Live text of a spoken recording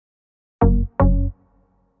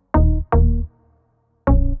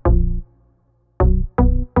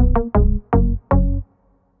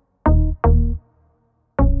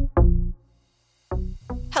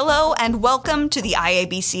Hello and welcome to the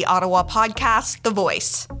IABC Ottawa podcast, The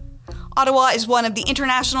Voice. Ottawa is one of the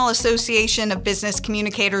International Association of Business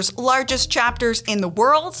Communicators' largest chapters in the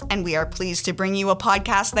world, and we are pleased to bring you a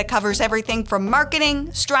podcast that covers everything from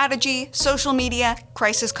marketing, strategy, social media,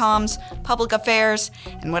 crisis comms, public affairs,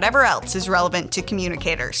 and whatever else is relevant to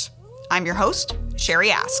communicators. I'm your host,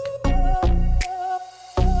 Sherry Ask.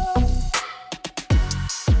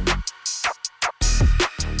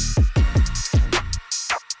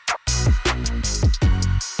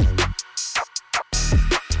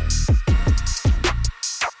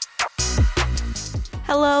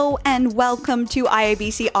 Hello and welcome to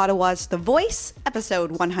IABC Ottawa's The Voice,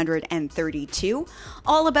 episode 132,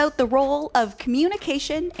 all about the role of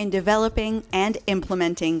communication in developing and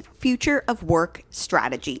implementing future of work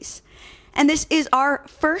strategies. And this is our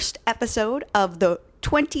first episode of the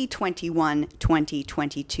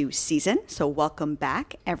 2021-2022 season, so welcome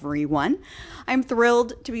back, everyone. I'm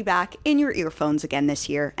thrilled to be back in your earphones again this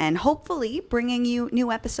year and hopefully bringing you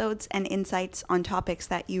new episodes and insights on topics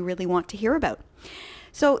that you really want to hear about.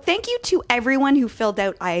 So thank you to everyone who filled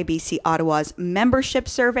out IABC Ottawa's membership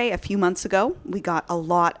survey a few months ago. We got a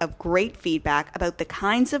lot of great feedback about the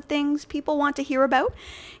kinds of things people want to hear about,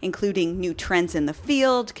 including new trends in the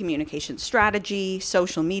field, communication strategy,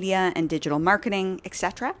 social media and digital marketing,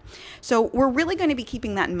 etc. So we're really going to be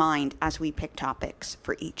keeping that in mind as we pick topics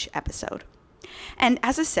for each episode. And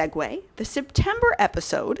as a segue, the September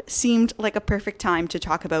episode seemed like a perfect time to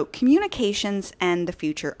talk about communications and the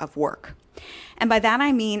future of work. And by that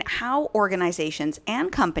I mean how organizations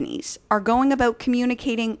and companies are going about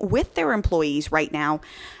communicating with their employees right now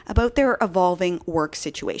about their evolving work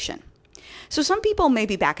situation. So some people may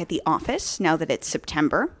be back at the office now that it's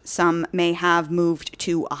September. Some may have moved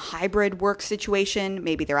to a hybrid work situation.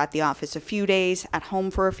 Maybe they're at the office a few days, at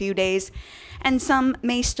home for a few days, and some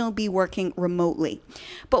may still be working remotely.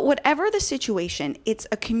 But whatever the situation, it's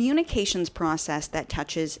a communications process that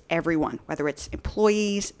touches everyone, whether it's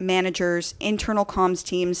employees, managers, internal comms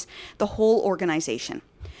teams, the whole organization.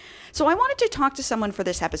 So I wanted to talk to someone for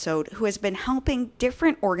this episode who has been helping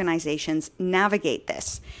different organizations navigate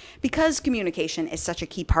this because communication is such a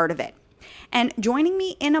key part of it. And joining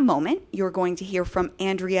me in a moment, you're going to hear from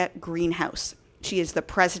Andrea Greenhouse. She is the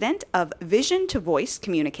president of Vision to Voice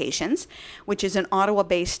Communications, which is an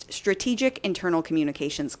Ottawa-based strategic internal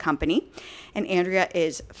communications company. And Andrea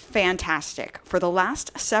is fantastic. For the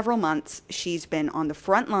last several months, she's been on the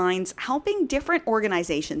front lines helping different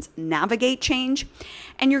organizations navigate change.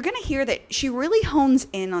 And you're going to hear that she really hones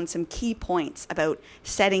in on some key points about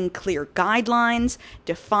setting clear guidelines,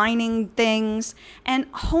 defining things, and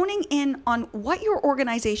honing in on what your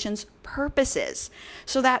organization's purpose is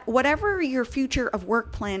so that whatever your future of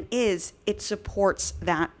work plan is, it supports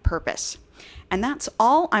that purpose. And that's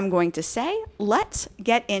all I'm going to say. Let's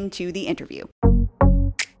get into the interview.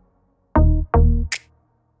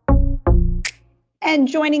 And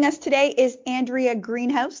joining us today is Andrea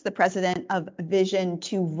Greenhouse, the president of Vision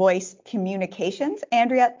to Voice Communications.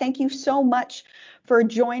 Andrea, thank you so much for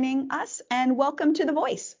joining us and welcome to The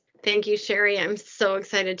Voice. Thank you, Sherry. I'm so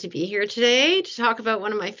excited to be here today to talk about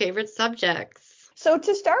one of my favorite subjects. So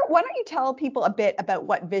to start, why don't you tell people a bit about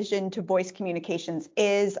what Vision to Voice Communications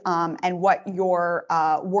is and what your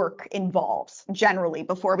work involves generally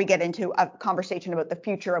before we get into a conversation about the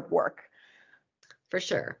future of work? For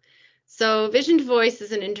sure. So Vision to Voice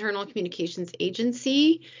is an internal communications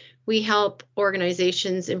agency. We help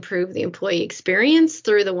organizations improve the employee experience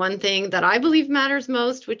through the one thing that I believe matters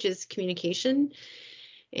most, which is communication.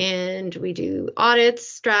 And we do audits,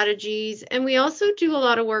 strategies, and we also do a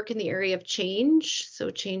lot of work in the area of change, so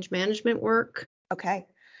change management work. Okay.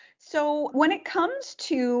 So when it comes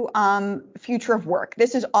to future of work,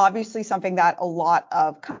 this is obviously something that a lot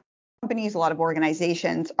of companies, a lot of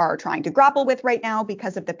organizations are trying to grapple with right now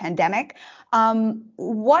because of the pandemic.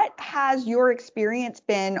 What has your experience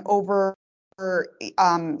been over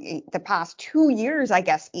the past 2 years, I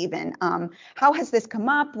guess, even? How has this come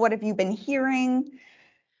up? What have you been hearing?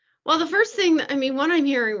 Well, the first thing, what I'm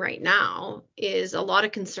hearing right now is a lot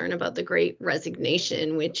of concern about the Great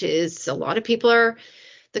Resignation, which is a lot of the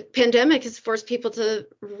pandemic has forced people to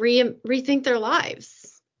rethink their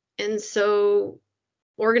lives. And so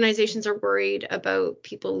organizations are worried about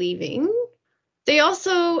people leaving. They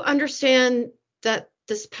also understand that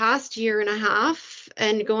this past year and a half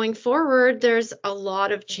and going forward, there's a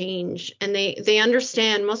lot of change, and they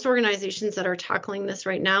understand, most organizations that are tackling this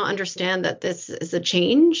right now understand that this is a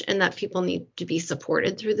change and that people need to be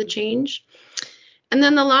supported through the change. And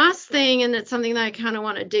then the last thing, and it's something that I kind of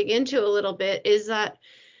want to dig into a little bit, is that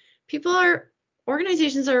people are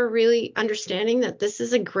organizations are really understanding that this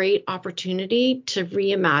is a great opportunity to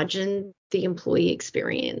reimagine the employee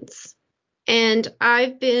experience. And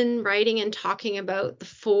I've been writing and talking about the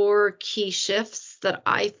 4 key shifts that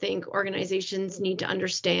I think organizations need to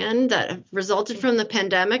understand that have resulted from the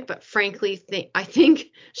pandemic, but frankly, I think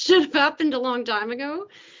should have happened a long time ago.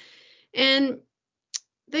 And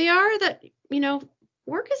they are that,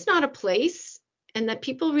 work is not a place, and that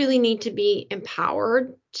people really need to be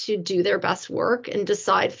empowered to do their best work and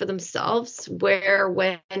decide for themselves where,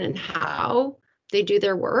 when, and how they do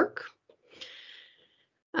their work.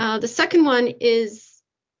 The second one is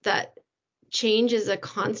that change is a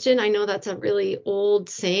constant. I know that's a really old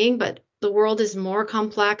saying, but the world is more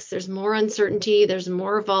complex. There's more uncertainty. There's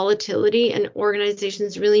more volatility, and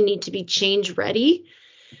organizations really need to be change ready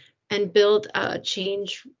and build a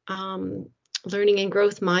change learning and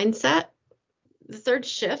growth mindset. The third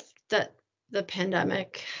shift that the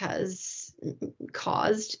pandemic has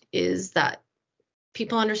caused is that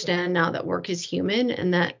people understand now that work is human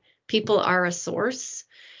and that people are a source,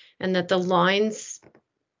 and that the lines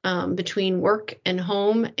between work and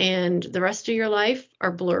home and the rest of your life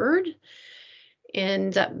are blurred,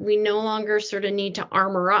 and that we no longer sort of need to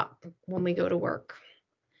armor up when we go to work.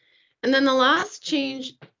 And then the last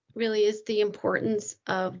change really is the importance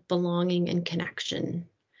of belonging and connection.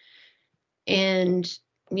 And,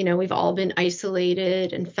 we've all been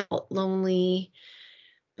isolated and felt lonely,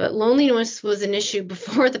 but loneliness was an issue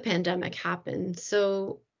before the pandemic happened.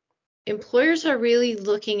 So employers are really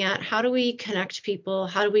looking at how do we connect people?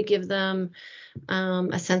 How do we give them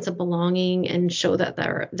a sense of belonging and show that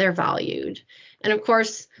they're valued? And of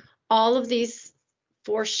course, all of these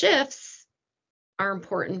 4 shifts are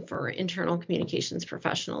important for internal communications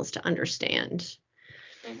professionals to understand.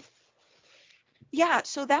 Yeah,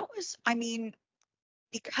 so that was,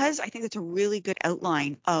 because I think it's a really good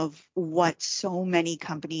outline of what so many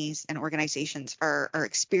companies and organizations are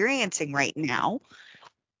experiencing right now.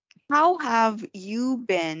 How have you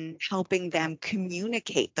been helping them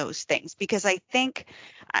communicate those things? Because I think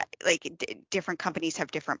different companies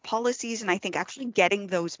have different policies, and I think actually getting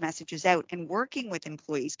those messages out and working with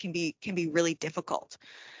employees can be really difficult.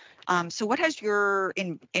 So what has your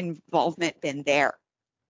involvement been there?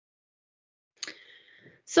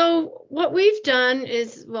 So what we've done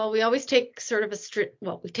is, we always take sort of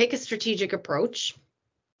we take a strategic approach,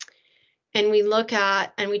 and we look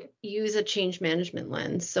at and we use a change management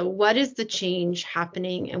lens. So what is the change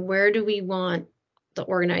happening, and where do we want the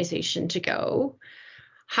organization to go?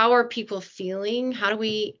 How are people feeling? How do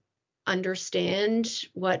we understand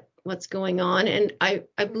what's going on? And I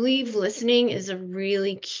believe listening is a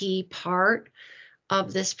really key part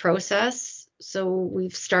of this process. So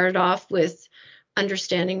we've started off with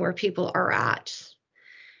understanding where people are at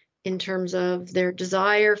in terms of their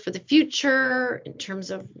desire for the future, in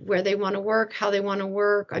terms of where they want to work, how they want to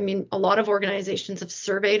work. A lot of organizations have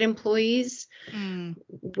surveyed employees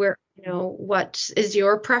where, what is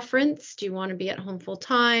your preference? Do you want to be at home full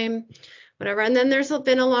time? Whatever. And then there's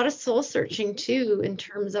been a lot of soul searching too, in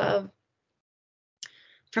terms of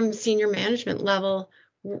from the senior management level,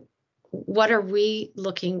 what are we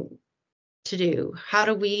looking to do? How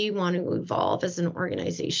do we want to evolve as an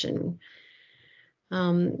organization?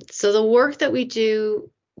 So the work that we do,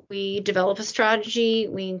 we develop a strategy.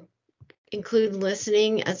 We include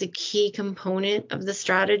listening as a key component of the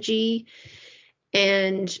strategy,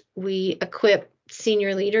 and we equip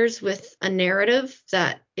senior leaders with a narrative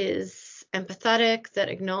that is empathetic, that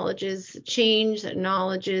acknowledges change, that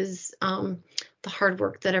acknowledges the hard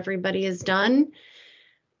work that everybody has done.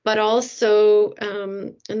 But also,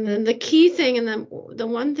 and then the key thing, and then the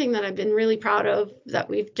one thing that I've been really proud of that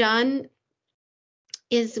we've done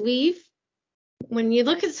is when you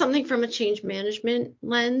look at something from a change management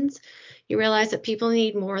lens, you realize that people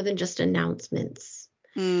need more than just announcements.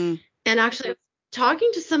 And actually, I was talking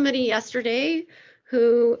to somebody yesterday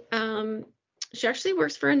who, she actually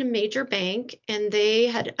works for a major bank, and they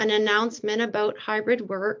had an announcement about hybrid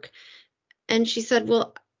work. And she said,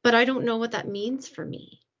 well, but I don't know what that means for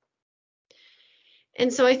me.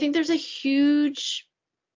 And so I think there's a huge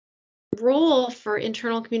role for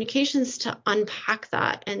internal communications to unpack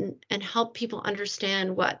that and help people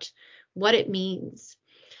understand what it means,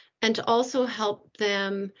 and to also help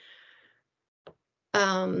them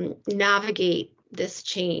navigate this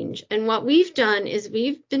change. And what we've done is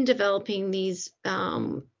we've been developing these,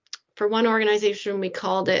 for one organization, we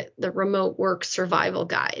called it the Remote Work Survival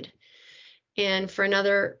Guide. And for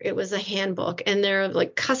another, it was a handbook, and they're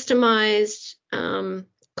like customized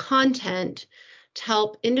content to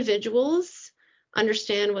help individuals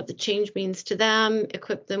understand what the change means to them,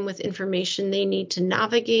 equip them with information they need to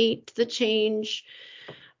navigate the change.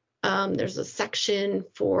 There's a section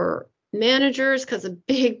for managers, because a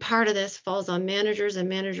big part of this falls on managers, and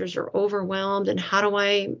managers are overwhelmed. And how do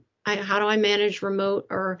I manage remote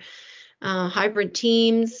or hybrid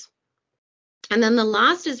teams? And then the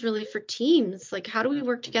last is really for teams, like how do we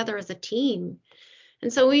work together as a team?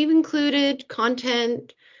 And so we've included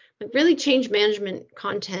content, like really change management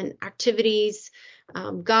content, activities,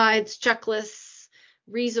 guides, checklists,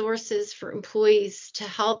 resources for employees to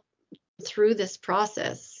help through this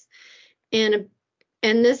process. And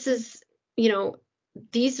this is,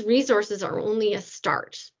 these resources are only a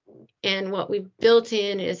start. And what we've built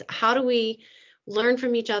in is, how do we learn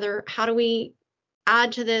from each other? How do we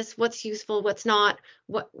add to this? What's useful? What's not?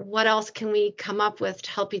 What else can we come up with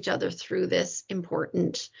to help each other through this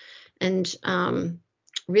important and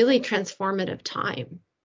really transformative time?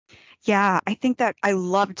 Yeah, I think that I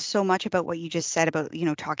loved so much about what you just said about,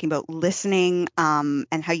 talking about listening,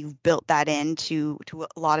 and how you've built that into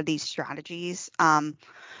a lot of these strategies.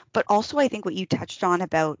 But also I think what you touched on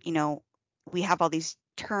about, we have all these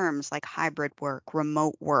terms like hybrid work,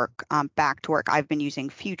 remote work, back to work. I've been using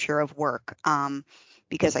future of work,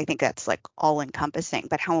 because I think that's like all encompassing,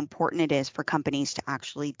 but how important it is for companies to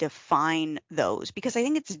actually define those, because I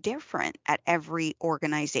think it's different at every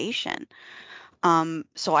organization.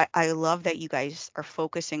 So I love that you guys are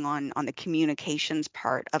focusing on the communications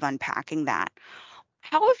part of unpacking that.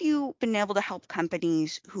 How have you been able to help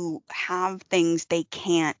companies who have things they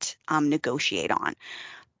can't negotiate on?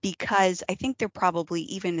 Because I think they're probably,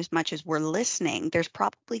 even as much as we're listening, there's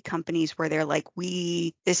probably companies where they're like,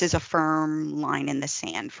 this is a firm line in the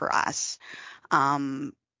sand for us.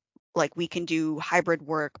 Like, we can do hybrid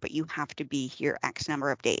work, but you have to be here X number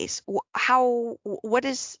of days. What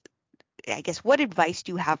advice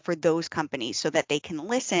do you have for those companies so that they can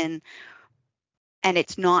listen and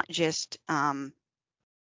it's not just, what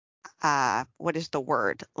is the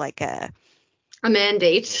word? Like a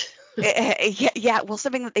mandate. Yeah, well,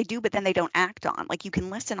 something that they do, but then they don't act on. Like, you can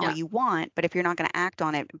listen all you want, but if you're not going to act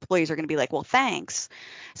on it, employees are going to be like, well, thanks.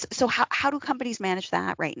 So how do companies manage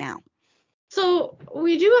that right now? So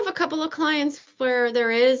we do have a couple of clients where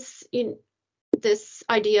there is this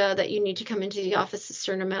idea that you need to come into the office a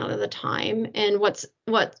certain amount of the time. And what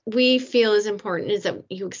we feel is important is that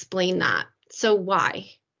you explain that. So why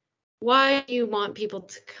do you want people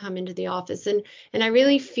to come into the office? And I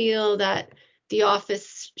really feel that the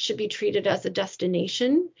office should be treated as a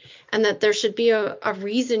destination, and that there should be a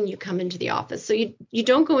reason you come into the office. So you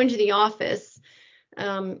don't go into the office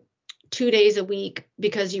 2 days a week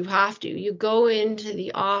because you have to. You go into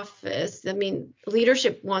the office. I mean,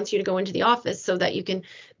 leadership wants you to go into the office so that you can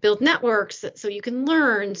build networks, so you can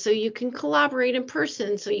learn, so you can collaborate in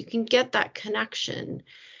person, so you can get that connection.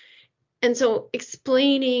 And so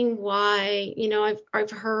explaining why,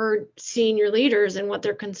 I've heard senior leaders and what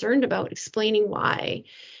they're concerned about, explaining why,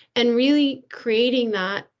 and really creating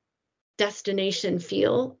that destination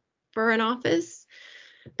feel for an office.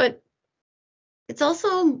 But it's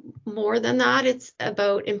also more than that. It's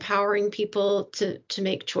about empowering people to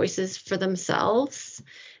make choices for themselves.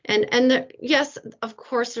 And yes, of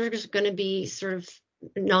course, there's going to be sort of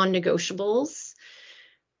non-negotiables.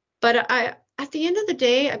 But at the end of the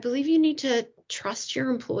day, I believe you need to trust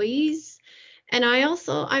your employees. And I'm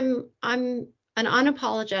an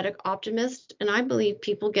unapologetic optimist, and I believe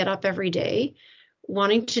people get up every day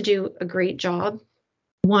wanting to do a great job,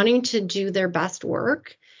 wanting to do their best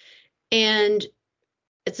work. And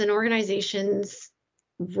it's an organization's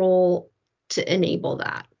role to enable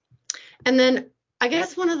that. And then I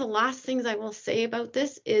guess one of the last things I will say about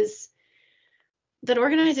this is that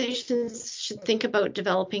organizations should think about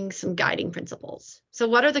developing some guiding principles. So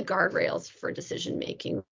what are the guardrails for decision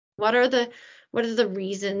making? What are the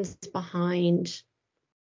reasons behind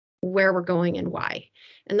where we're going and why?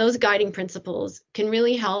 And those guiding principles can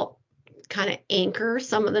really help kind of anchor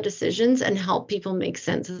some of the decisions and help people make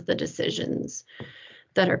sense of the decisions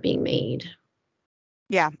that are being made.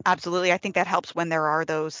 Yeah, absolutely. I think that helps when there are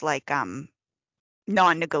those like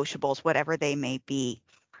non-negotiables, whatever they may be.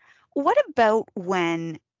 What about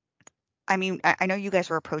when, I know you guys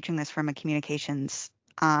are approaching this from a communications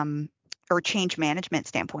or change management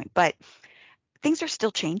standpoint, but things are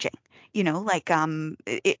still changing.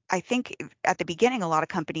 I think at the beginning, a lot of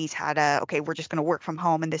companies had okay, we're just going to work from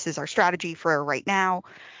home and this is our strategy for right now.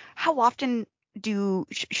 How often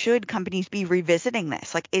should companies be revisiting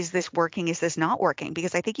this? Like, is this working? Is this not working?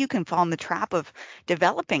 Because I think you can fall in the trap of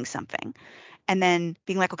developing something and then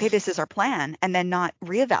being like, okay, this is our plan, and then not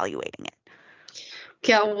reevaluating it.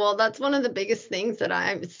 Yeah, well, that's one of the biggest things that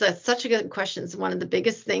that's such a good question. It's one of the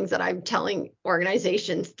biggest things that I'm telling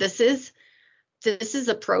organizations. This is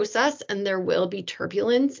a process and there will be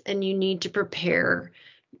turbulence, and you need to prepare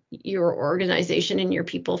your organization and your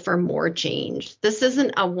people for more change. This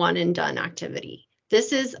isn't a one and done activity.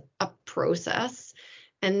 This is a process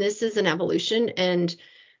and this is an evolution. And,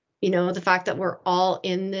 the fact that we're all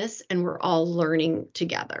in this and we're all learning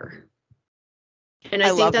together. And I I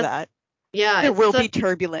think love that. yeah, There will be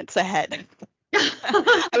turbulence ahead.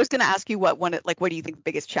 I was going to ask you what do you think the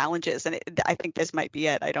biggest challenge is? And I think this might be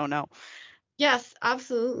it. I don't know. Yes,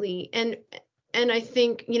 absolutely. And I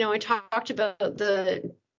think, I talked about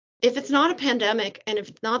if it's not a pandemic and if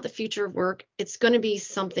it's not the future of work, it's going to be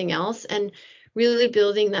something else. And really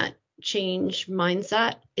building that change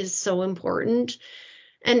mindset is so important.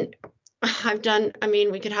 And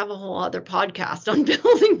we could have a whole other podcast on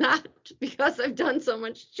building that because I've done so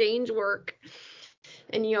much change work.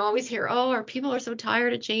 And you always hear, oh, our people are so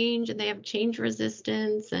tired of change and they have change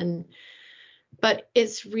resistance. But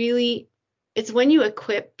it's when you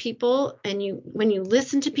equip people and when you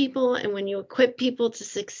listen to people and when you equip people to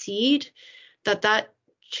succeed, that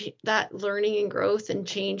learning and growth and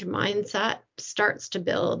change mindset starts to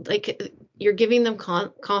build. Like, you're giving them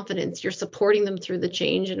confidence, you're supporting them through the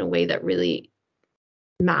change in a way that really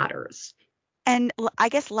matters. And I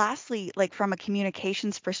guess lastly, like from a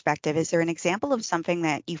communications perspective, is there an example of something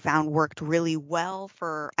that you found worked really well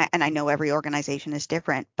and I know every organization is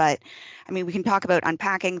different, but we can talk about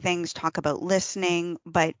unpacking things, talk about listening,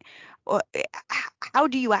 but how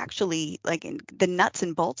do you actually, like in the nuts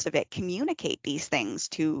and bolts of it, communicate these things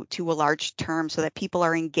to a large term so that people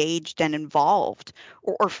are engaged and involved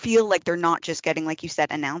or feel like they're not just getting, like you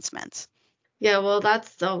said, announcements? Yeah, well,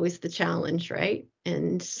 that's always the challenge, right?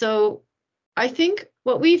 And so I think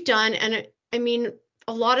what we've done, and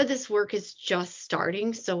a lot of this work is just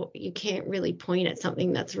starting, so you can't really point at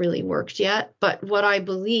something that's really worked yet. But what I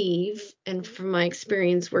believe, and from my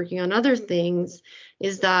experience working on other things,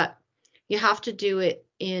 is that you have to do it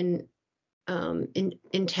in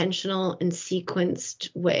intentional and sequenced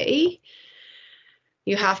way.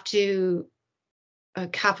 You have to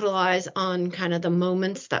capitalize on kind of the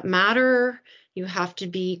moments that matter. You have to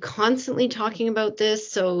be constantly talking about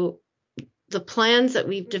this. So the plans that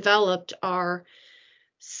we've developed are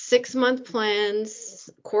 6-month plans,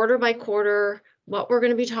 quarter by quarter, what we're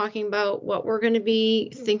going to be talking about, what we're going to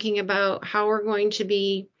be thinking about, how we're going to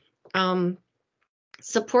be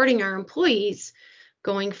supporting our employees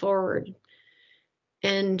going forward.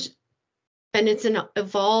 And it's an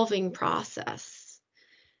evolving process.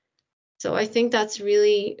 So I think that's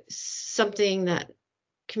really something that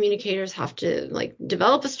communicators have to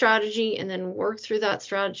develop a strategy and then work through that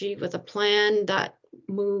strategy with a plan that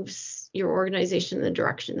moves your organization in the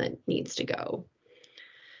direction that needs to go.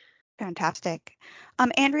 Fantastic.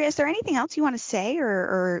 Andrea, is there anything else you want to say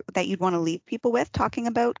or that you'd want to leave people with talking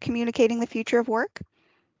about communicating the future of work?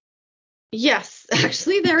 Yes,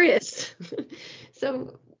 actually there is.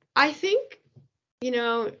 So I think,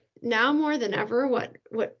 now more than ever, what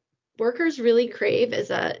workers really crave is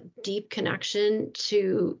a deep connection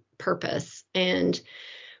to purpose and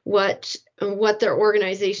what their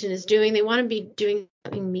organization is doing. They want to be doing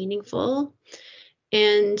something meaningful.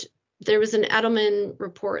 And there was an Edelman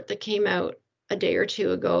report that came out a day or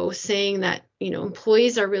two ago saying that,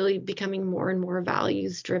 employees are really becoming more and more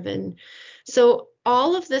values driven. So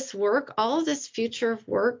all of this work, all of this future of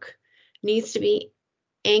work needs to be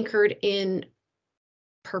anchored in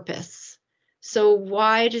purpose. So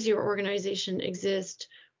why does your organization exist?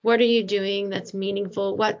 What are you doing that's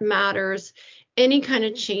meaningful? What matters? Any kind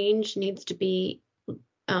of change needs to be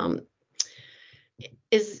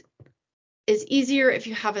is easier if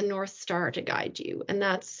you have a North Star to guide you, and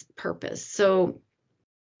that's purpose. So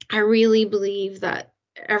I really believe that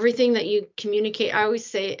everything that you communicate, I always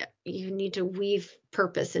say you need to weave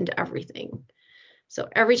purpose into everything. So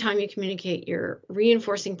every time you communicate, you're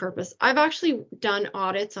reinforcing purpose. I've actually done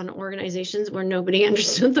audits on organizations where nobody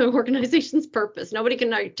understood the organization's purpose. Nobody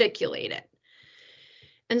can articulate it.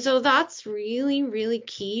 And so that's really, really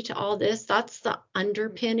key to all this. That's the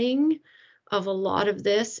underpinning of a lot of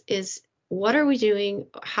this is what are we doing?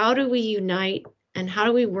 How do we unite? And how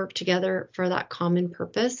do we work together for that common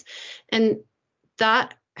purpose? And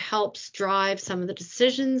that helps drive some of the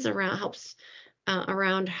decisions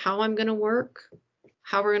around how I'm going to work,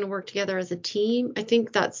 how we're going to work together as a team. I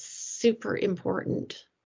think that's super important.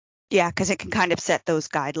 Yeah, because it can kind of set those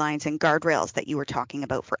guidelines and guardrails that you were talking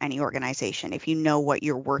about for any organization. If you know what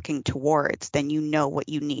you're working towards, then you know what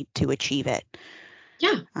you need to achieve it.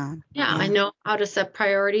 Yeah. I know how to set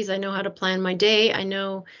priorities. I know how to plan my day. I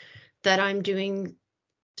know that I'm doing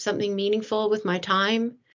something meaningful with my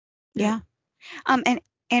time. Yeah. And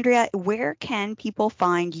Andrea, where can people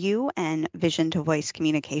find you and Vision to Voice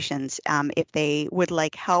Communications if they would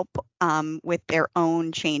like help with their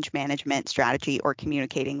own change management strategy or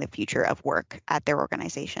communicating the future of work at their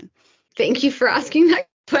organization? Thank you for asking that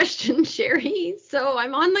question, Sherry. So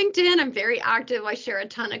I'm on LinkedIn. I'm very active. I share a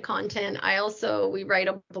ton of content. We write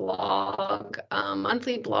a blog,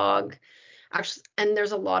 monthly blog. Actually, and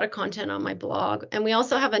there's a lot of content on my blog. And we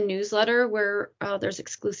also have a newsletter where there's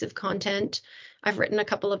exclusive content. I've written a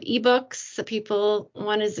couple of ebooks that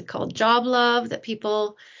one is called Job Love that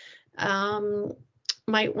people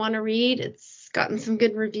might want to read. It's gotten some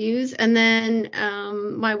good reviews. And then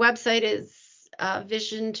my website is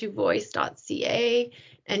visiontovoice.ca,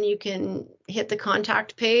 and you can hit the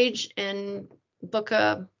contact page and book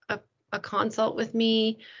a consult with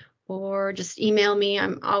me, or just email me.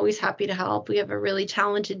 I'm always happy to help. We have a really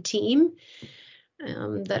talented team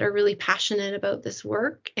that are really passionate about this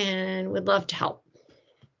work and would love to help.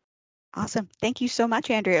 Awesome. Thank you so much,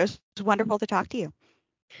 Andrea. It was wonderful to talk to you.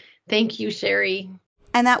 Thank you, Sherry.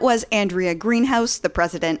 And that was Andrea Greenhouse, the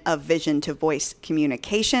president of Vision to Voice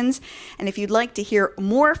Communications. And if you'd like to hear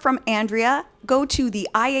more from Andrea, go to the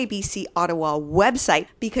IABC Ottawa website,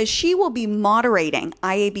 because she will be moderating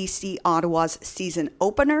IABC Ottawa's season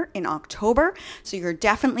opener in October. So you're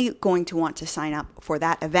definitely going to want to sign up for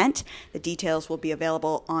that event. The details will be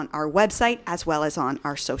available on our website as well as on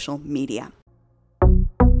our social media.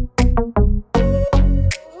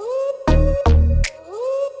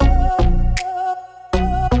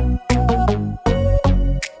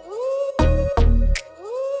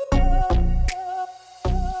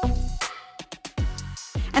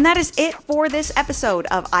 And that is it for this episode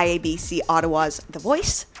of IABC Ottawa's The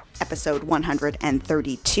Voice, episode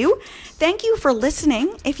 132. Thank you for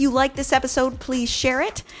listening. If you like this episode, please share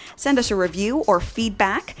it. Send us a review or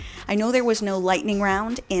feedback. I know there was no lightning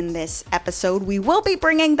round in this episode. We will be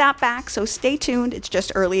bringing that back, so stay tuned. It's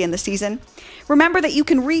just early in the season. Remember that you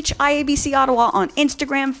can reach IABC Ottawa on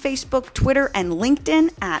Instagram, Facebook, Twitter, and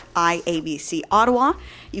LinkedIn at IABC Ottawa.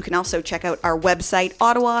 You can also check out our website,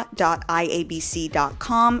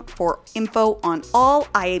 ottawa.iabc.com, for info on all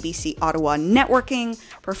IABC Ottawa networking,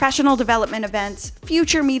 professional development events,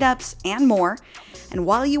 future meetups, and more. And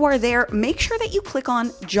while you are there, make sure that you click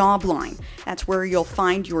on Jobline. That's where you'll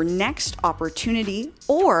find your next opportunity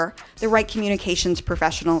or the right communications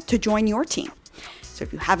professional to join your team. So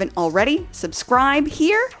if you haven't already, subscribe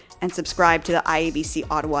here and subscribe to the IABC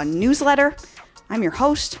Ottawa newsletter. I'm your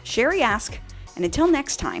host, Sherry Ask, and until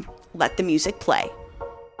next time, let the music play.